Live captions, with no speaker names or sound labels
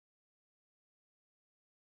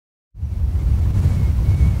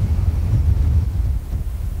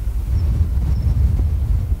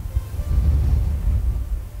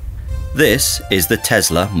This is the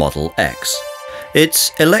Tesla Model X.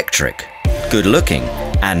 It's electric, good looking,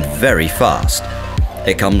 and very fast.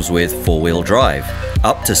 It comes with four-wheel drive,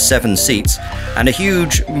 up to 7 seats, and a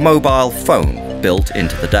huge mobile phone built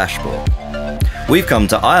into the dashboard. We've come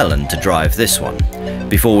to Ireland to drive this one,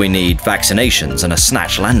 before we need vaccinations and a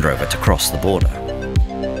snatch Land Rover to cross the border.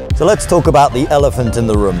 So let's talk about the elephant in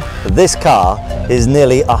the room. This car is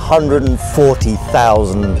nearly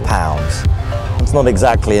 £140,000. It's not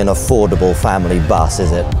exactly an affordable family bus,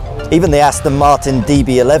 is it? Even the Aston Martin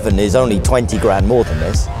DB11 is only 20 grand more than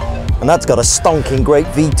this, and that's got a stonking great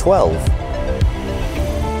V12.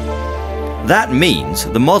 That means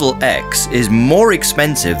the Model X is more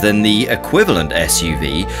expensive than the equivalent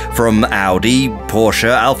SUV from Audi, Porsche,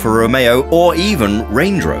 Alfa Romeo, or even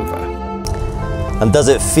Range Rover. And does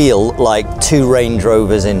it feel like 2 Range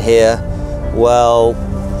Rovers in here? Well,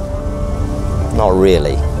 not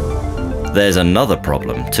really. There's another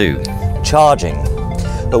problem too. Charging.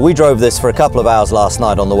 But we drove this for a couple of hours last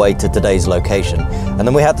night on the way to today's location, and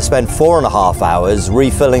then we had to spend 4.5 hours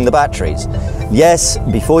refilling the batteries. Yes,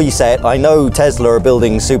 before you say it, I know Tesla are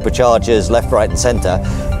building superchargers left, right and centre,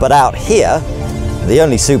 but out here, the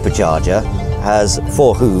only supercharger has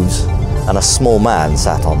 4 hooves and a small man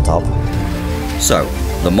sat on top. So,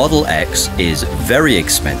 the Model X is very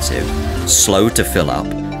expensive, slow to fill up,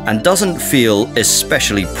 and doesn't feel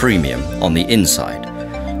especially premium on the inside.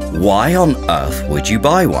 Why on earth would you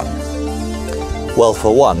buy one? Well,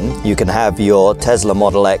 for one, you can have your Tesla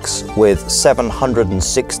Model X with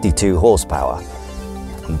 762 horsepower.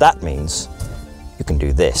 And that means you can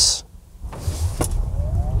do this.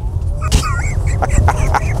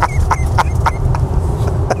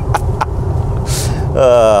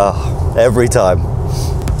 Every time.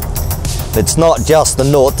 It's not just the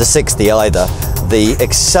 0 to 60 either. The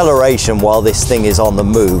acceleration while this thing is on the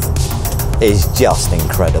move is just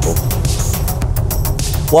incredible.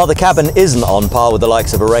 While the cabin isn't on par with the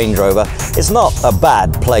likes of a Range Rover, it's not a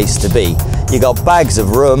bad place to be. You got bags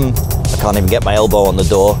of room, I can't even get my elbow on the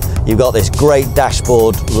door. You've got this great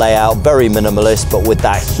dashboard layout, very minimalist, but with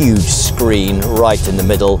that huge screen right in the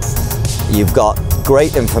middle. You've got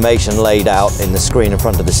great information laid out in the screen in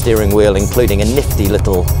front of the steering wheel, including a nifty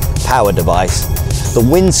little power device. The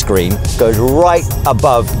windscreen goes right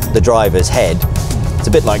above the driver's head. It's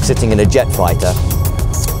a bit like sitting in a jet fighter.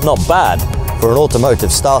 Not bad for an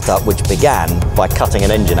automotive startup which began by cutting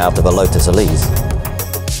an engine out of a Lotus Elise.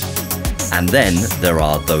 And then there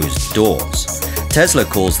are those doors. Tesla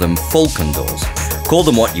calls them Falcon doors. Call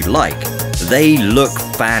them what you like. They look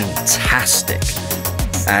fantastic.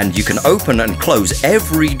 And you can open and close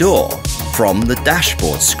every door from the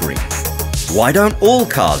dashboard screen. Why don't all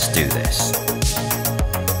cars do this?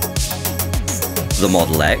 The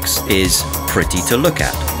Model X is pretty to look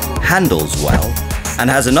at, handles well, and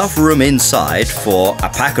has enough room inside for a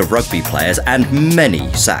pack of rugby players and many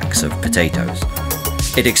sacks of potatoes.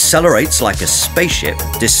 It accelerates like a spaceship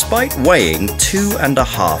despite weighing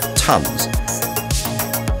 2.5 tons.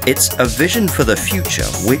 It's a vision for the future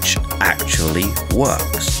which actually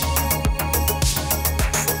works.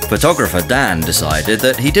 Photographer Dan decided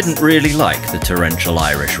that he didn't really like the torrential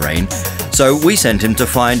Irish rain, so we sent him to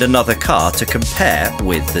find another car to compare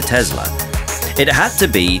with the Tesla. It had to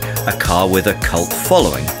be a car with a cult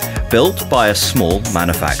following, built by a small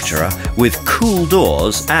manufacturer with cool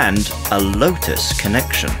doors and a Lotus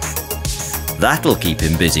connection. That'll keep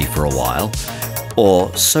him busy for a while,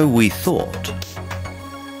 or so we thought.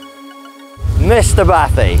 Mr.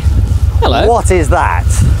 Bathy. Hello. What is that?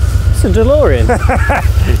 It's a DeLorean.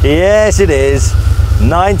 Yes, it is.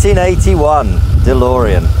 1981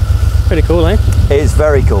 DeLorean. Pretty cool, eh? It's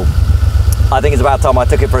very cool. I think it's about time I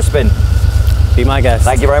took it for a spin. Be my guest.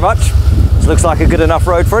 Thank you very much. This looks like a good enough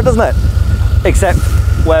road for it, doesn't it? Except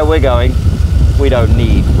where we're going, we don't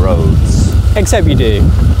need roads. Except you do.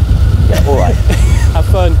 Yeah, all right. Have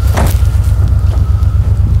fun.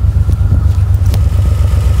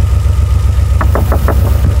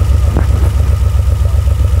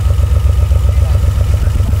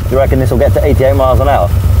 You reckon this will get to 88 miles an hour?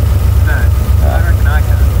 No, I reckon I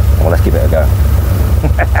can. Well, let's give it a go.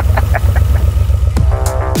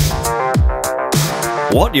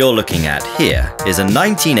 What you're looking at here is a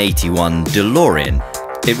 1981 DeLorean.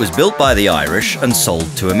 It was built by the Irish and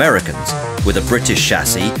sold to Americans, with a British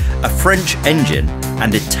chassis, a French engine,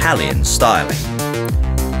 and Italian styling.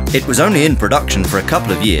 It was only in production for a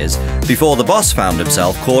couple of years before the boss found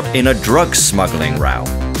himself caught in a drug smuggling row.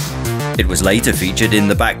 It was later featured in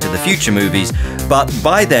the Back to the Future movies, but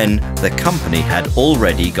by then the company had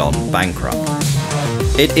already gone bankrupt.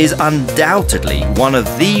 It is undoubtedly one of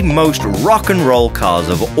the most rock and roll cars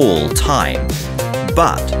of all time,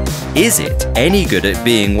 But is it any good at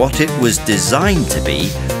being what it was designed to be,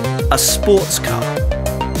 a sports car?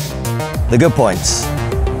 The good points: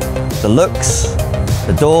 the looks,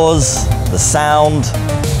 the doors, the sound,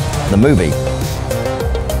 the movie.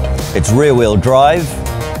 It's rear-wheel drive,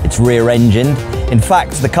 it's rear-engined. In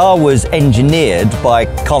fact, the car was engineered by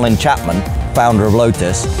Colin Chapman, founder of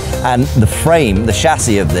Lotus, and the frame, the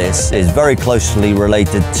chassis of this is very closely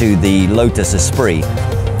related to the Lotus Esprit,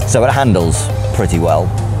 so it handles pretty well.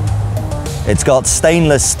 It's got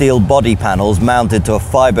stainless steel body panels mounted to a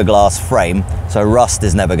fiberglass frame, so rust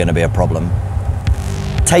is never going to be a problem.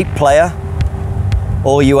 Tape player.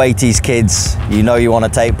 All you 80s kids, you know you want a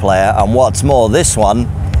tape player, and what's more, this one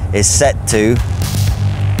is set to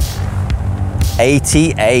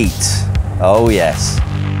 88. Oh yes.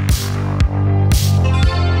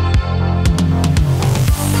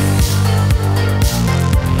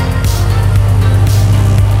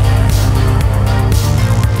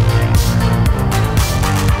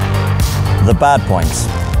 The bad points: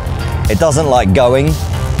 it doesn't like going,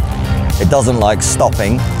 it doesn't like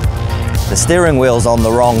stopping, the steering wheel's on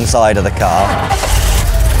the wrong side of the car.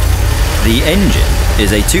 The engine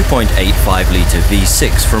is a 2.85-litre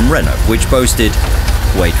V6 from Renault, which boasted,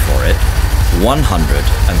 wait for it,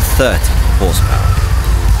 130 horsepower.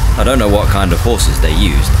 I don't know what kind of horses they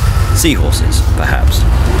used, seahorses, perhaps.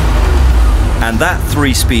 And that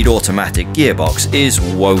 3-speed automatic gearbox is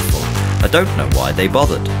woeful. I don't know why they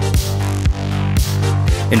bothered.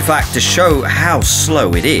 In fact, to show how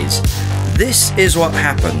slow it is, this is what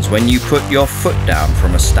happens when you put your foot down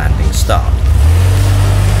from a standing start.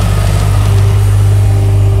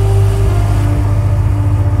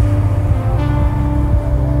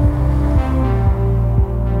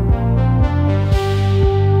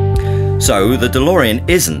 So the DeLorean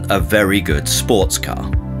isn't a very good sports car.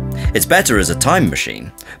 It's better as a time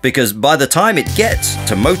machine, because by the time it gets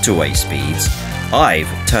to motorway speeds, I've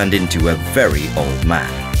turned into a very old man.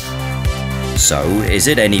 So is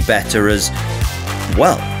it any better as,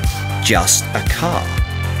 well, just a car?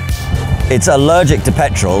 It's allergic to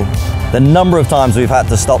petrol. The number of times we've had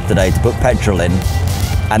to stop today to put petrol in,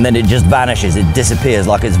 and then it just vanishes, it disappears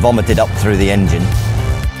like it's vomited up through the engine.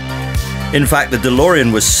 In fact, the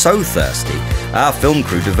DeLorean was so thirsty, our film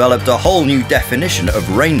crew developed a whole new definition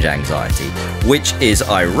of range anxiety, which is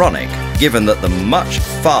ironic, given that the much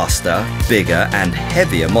faster, bigger and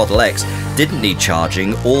heavier Model X didn't need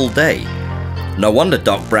charging all day. No wonder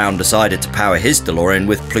Doc Brown decided to power his DeLorean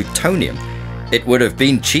with plutonium. It would have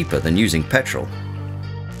been cheaper than using petrol.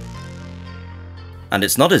 And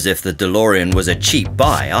it's not as if the DeLorean was a cheap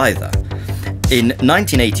buy either. In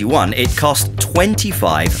 1981, it cost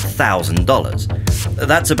 $25,000.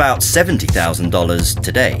 That's about $70,000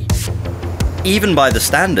 today. Even by the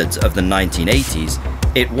standards of the 1980s,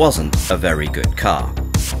 it wasn't a very good car.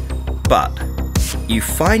 But you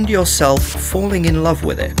find yourself falling in love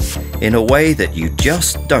with it in a way that you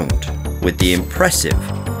just don't with the impressive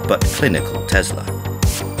but clinical Tesla.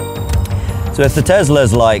 So if the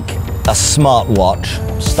Tesla's like a smartwatch,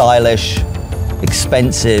 stylish,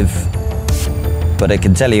 expensive, but it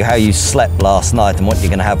can tell you how you slept last night and what you're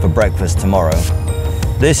going to have for breakfast tomorrow,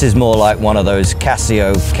 this is more like one of those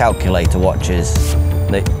Casio calculator watches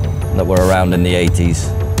that were around in the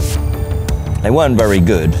 80s. They weren't very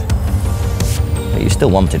good, but you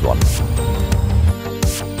still wanted one.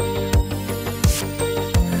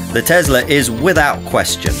 The Tesla is without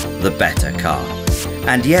question the better car.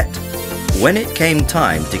 And yet, when it came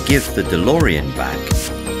time to give the DeLorean back,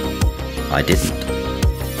 I didn't.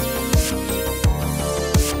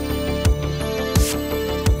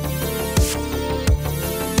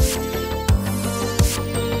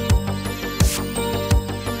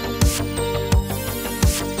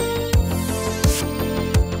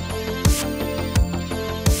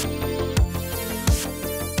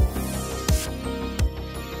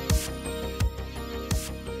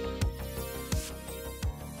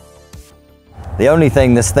 The only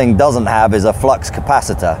thing this thing doesn't have is a flux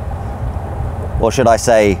capacitor. Or should I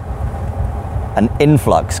say, an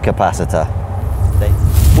influx capacitor.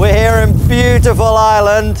 We're here in beautiful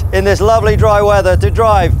Ireland in this lovely dry weather to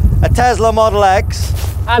drive a Tesla Model X.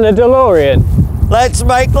 And a DeLorean. Let's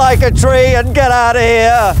make like a tree and get out of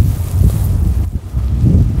here.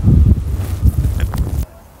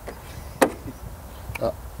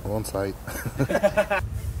 Oh, one side.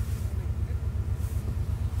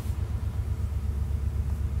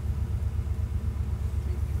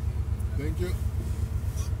 Thank you.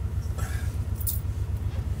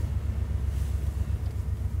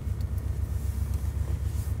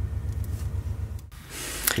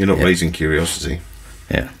 You're not raising curiosity.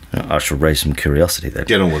 Yeah, I shall raise some curiosity then.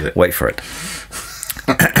 Get on with it. Wait for it.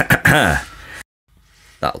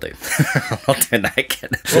 That'll do. I'm not doing that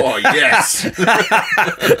again. Oh, yes.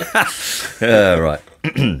 Right.